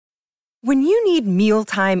When you need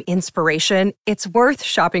mealtime inspiration, it's worth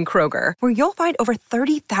shopping Kroger, where you'll find over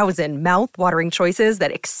 30,000 mouth-watering choices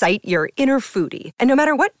that excite your inner foodie. And no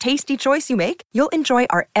matter what tasty choice you make, you'll enjoy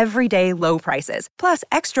our everyday low prices, plus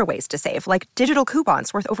extra ways to save, like digital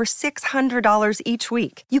coupons worth over $600 each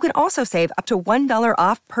week. You can also save up to $1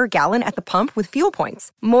 off per gallon at the pump with fuel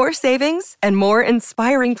points. More savings and more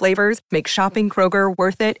inspiring flavors make shopping Kroger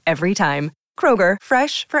worth it every time. Kroger,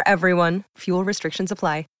 fresh for everyone. Fuel restrictions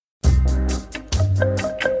apply.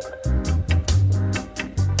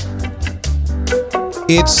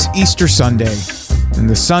 It's Easter Sunday, and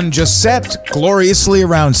the sun just set gloriously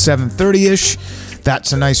around 7:30-ish.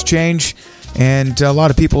 That's a nice change, and a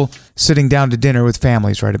lot of people sitting down to dinner with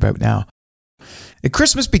families right about now.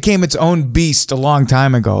 Christmas became its own beast a long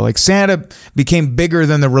time ago. Like Santa became bigger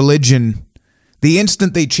than the religion the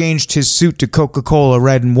instant they changed his suit to Coca-Cola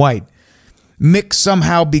red and white. Mick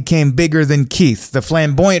somehow became bigger than Keith. The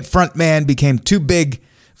flamboyant frontman became too big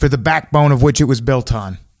for the backbone of which it was built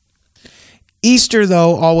on. Easter,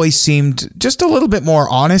 though, always seemed just a little bit more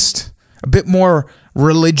honest, a bit more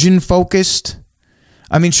religion-focused.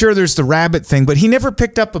 I mean, sure, there's the rabbit thing, but he never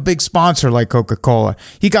picked up a big sponsor like Coca-Cola.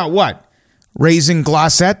 He got what? Raising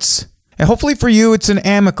Glossettes? And hopefully for you, it's an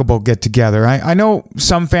amicable get-together. I know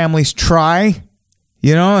some families try,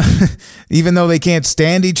 you know, even though they can't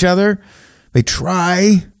stand each other. They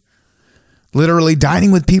try. Literally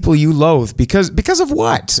dining with people you loathe because of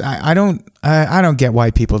what? I don't get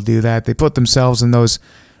why people do that. They put themselves in those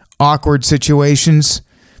awkward situations.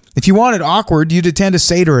 If you wanted awkward, you'd attend a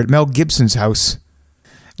Seder at Mel Gibson's house.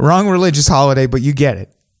 Wrong religious holiday, but you get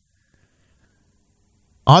it.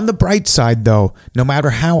 On the bright side, though, no matter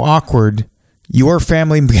how awkward your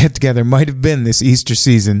family get-together might have been this Easter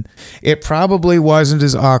season, it probably wasn't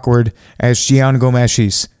as awkward as Gian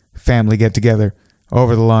Gomeshi's family get-together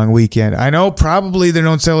over the long weekend. I know probably they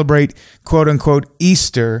don't celebrate quote-unquote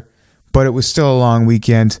Easter, but it was still a long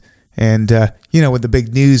weekend. And, with the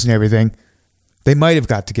big news and everything, they might have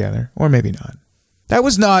got together, or maybe not. That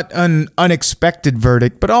was not an unexpected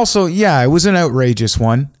verdict, but also, yeah, it was an outrageous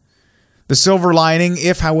one. The silver lining,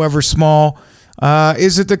 if however small,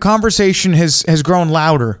 is that the conversation has grown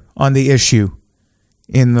louder on the issue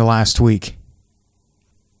in the last week.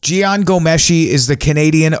 Gian Gomeshi is the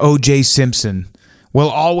Canadian O.J. Simpson. We'll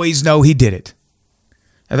always know he did it.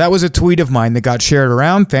 Now, that was a tweet of mine that got shared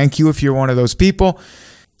around. Thank you if you're one of those people.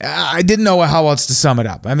 I didn't know how else to sum it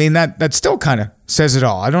up. I mean, that still kind of says it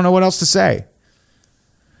all. I don't know what else to say.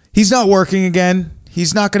 He's not working again.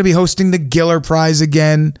 He's not going to be hosting the Giller Prize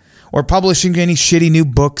again or publishing any shitty new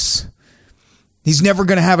books. He's never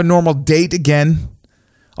going to have a normal date again.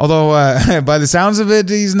 Although, by the sounds of it,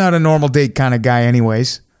 he's not a normal date kind of guy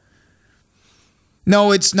anyways.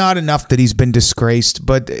 No, it's not enough that he's been disgraced,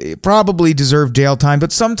 but probably deserved jail time.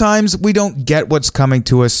 But sometimes we don't get what's coming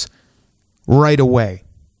to us right away.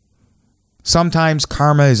 Sometimes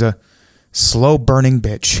karma is a slow-burning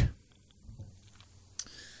bitch. I'm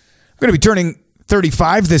going to be turning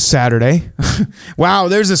 35 this Saturday. Wow,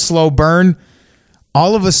 there's a slow burn.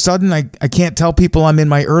 All of a sudden, I can't tell people I'm in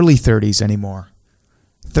my early 30s anymore.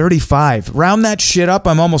 35. Round that shit up,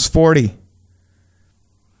 I'm almost 40.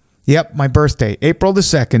 Yep, my birthday, April the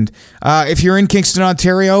 2nd. If you're in Kingston,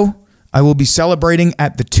 Ontario, I will be celebrating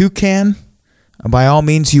at the Toucan. By all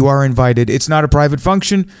means, you are invited. It's not a private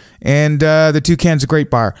function, and the Toucan's a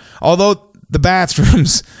great bar. Although the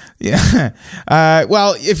bathrooms, yeah.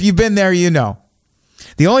 Well, if you've been there, you know.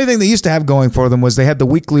 The only thing they used to have going for them was they had the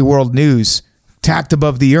Weekly World News tacked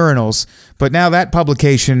above the urinals. But now that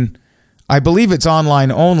publication, I believe it's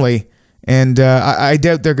online only, and I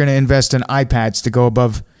doubt they're going to invest in iPads to go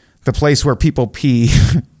above the place where people pee.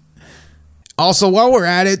 Also, while we're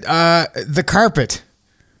at it, the carpet.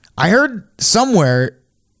 I heard somewhere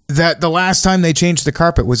that the last time they changed the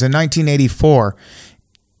carpet was in 1984.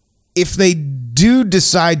 If they do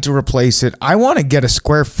decide to replace it, I want to get a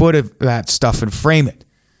square foot of that stuff and frame it.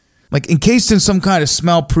 Like encased in some kind of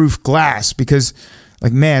smell-proof glass because,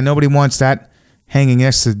 like, man, nobody wants that hanging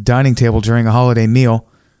next to the dining table during a holiday meal.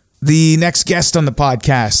 The next guest on the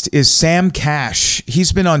podcast is Sam Cash.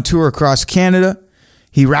 He's been on tour across Canada.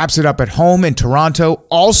 He wraps it up at home in Toronto,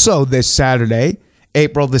 also this Saturday,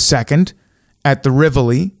 April the 2nd, at the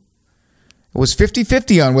Rivoli. It was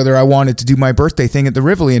 50-50 on whether I wanted to do my birthday thing at the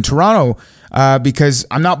Rivoli in Toronto because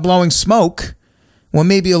I'm not blowing smoke. Well,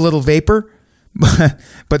 maybe a little vapor.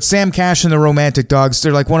 But Sam Cash and the Romantic Dogs,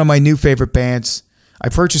 they're like one of my new favorite bands. I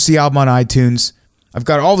purchased the album on iTunes. I've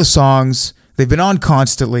got all the songs. They've been on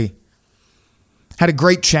constantly. Had a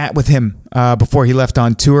great chat with him before he left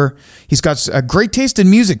on tour. He's got a great taste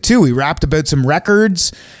in music, too. He rapped about some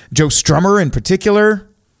records, Joe Strummer in particular.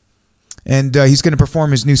 And he's going to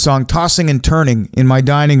perform his new song, Tossing and Turning, in my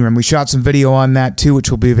dining room. We shot some video on that, too,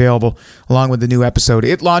 which will be available along with the new episode.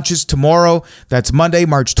 It launches tomorrow. That's Monday,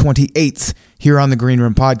 March 28th, here on the Green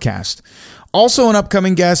Room Podcast. Also on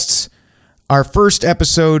upcoming guests, our first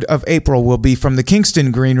episode of April will be from the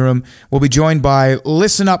Kingston Green Room. We'll be joined by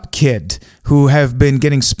Listen Up Kid, who have been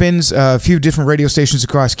getting spins a few different radio stations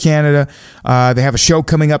across Canada. They have a show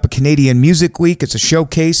coming up, a Canadian Music Week. It's a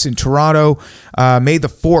showcase in Toronto. May the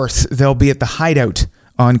 4th, they'll be at the Hideout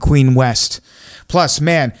on Queen West. Plus,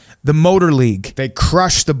 man, the Motor League, they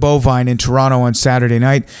crushed the Bovine in Toronto on Saturday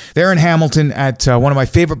night. They're in Hamilton at one of my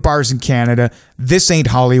favorite bars in Canada, This Ain't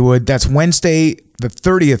Hollywood. That's Wednesday, the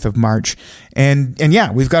 30th of March. And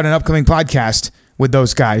yeah, we've got an upcoming podcast with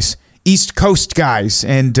those guys, East Coast guys.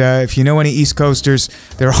 And if you know any East Coasters,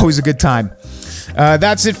 they're always a good time.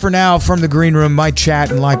 That's it for now from the Green Room. My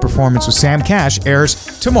chat and live performance with Sam Cash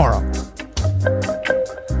airs tomorrow.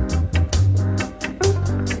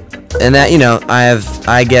 And that,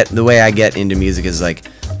 I get the way I get into music is like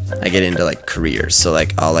I get into like careers. So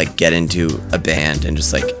like I'll like get into a band and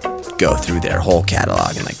just like go through their whole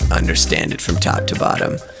catalog and like understand it from top to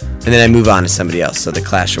bottom. And then I move on to somebody else. So the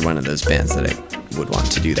Clash are one of those bands that I would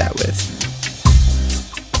want to do that with.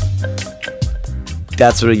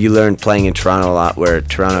 That's what you learn playing in Toronto a lot, where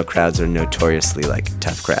Toronto crowds are notoriously like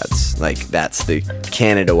tough crowds. Like that's the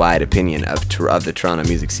Canada-wide opinion of the Toronto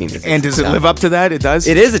music scene. And does it live up to that? It does?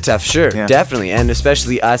 It is a tough, sure, yeah. Definitely. And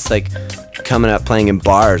especially us like coming up playing in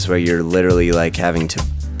bars where you're literally like having to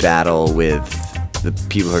battle with the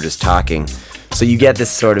people who are just talking. So you get this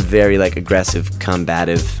sort of very like aggressive,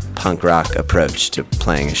 combative punk rock approach to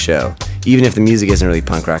playing a show. Even if the music isn't really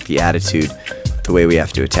punk rock, the attitude, the way we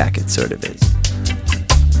have to attack it sort of is.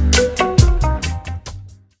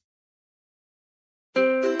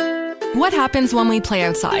 What happens when we play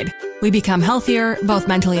outside? We become healthier, both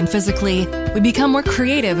mentally and physically. We become more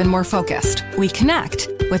creative and more focused. We connect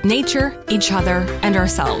with nature, each other, and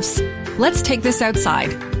ourselves. Let's Take This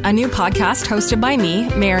Outside, a new podcast hosted by me,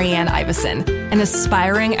 Marianne Iveson, an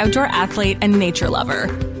aspiring outdoor athlete and nature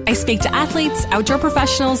lover. I speak to athletes, outdoor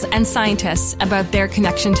professionals, and scientists about their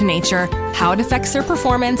connection to nature, how it affects their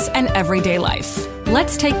performance, and everyday life.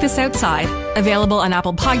 Let's Take This Outside, available on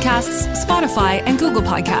Apple Podcasts, Spotify, and Google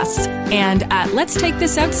Podcasts, and at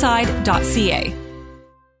letstakethisoutside.ca.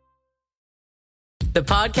 The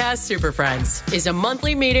Podcast Super Friends is a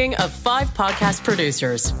monthly meeting of 5 podcast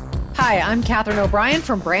producers. Hi, I'm Catherine O'Brien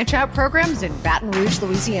from Branch Out Programs in Baton Rouge,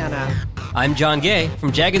 Louisiana. I'm John Gay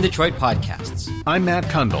from Jag and Detroit Podcasts. I'm Matt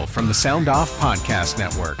Kundle from the Sound Off Podcast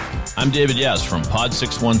Network. I'm David Yaz from Pod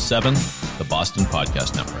 617, the Boston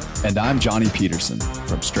Podcast Network. And I'm Johnny Peterson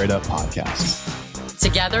from Straight Up Podcasts.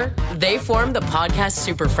 Together, they form the Podcast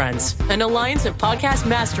Super Friends, an alliance of podcast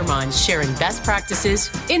masterminds sharing best practices,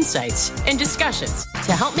 insights, and discussions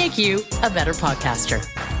to help make you a better podcaster.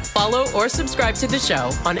 Follow or subscribe to the show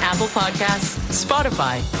on Apple Podcasts,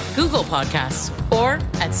 Spotify, Google Podcasts, or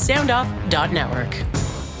at soundoff.network.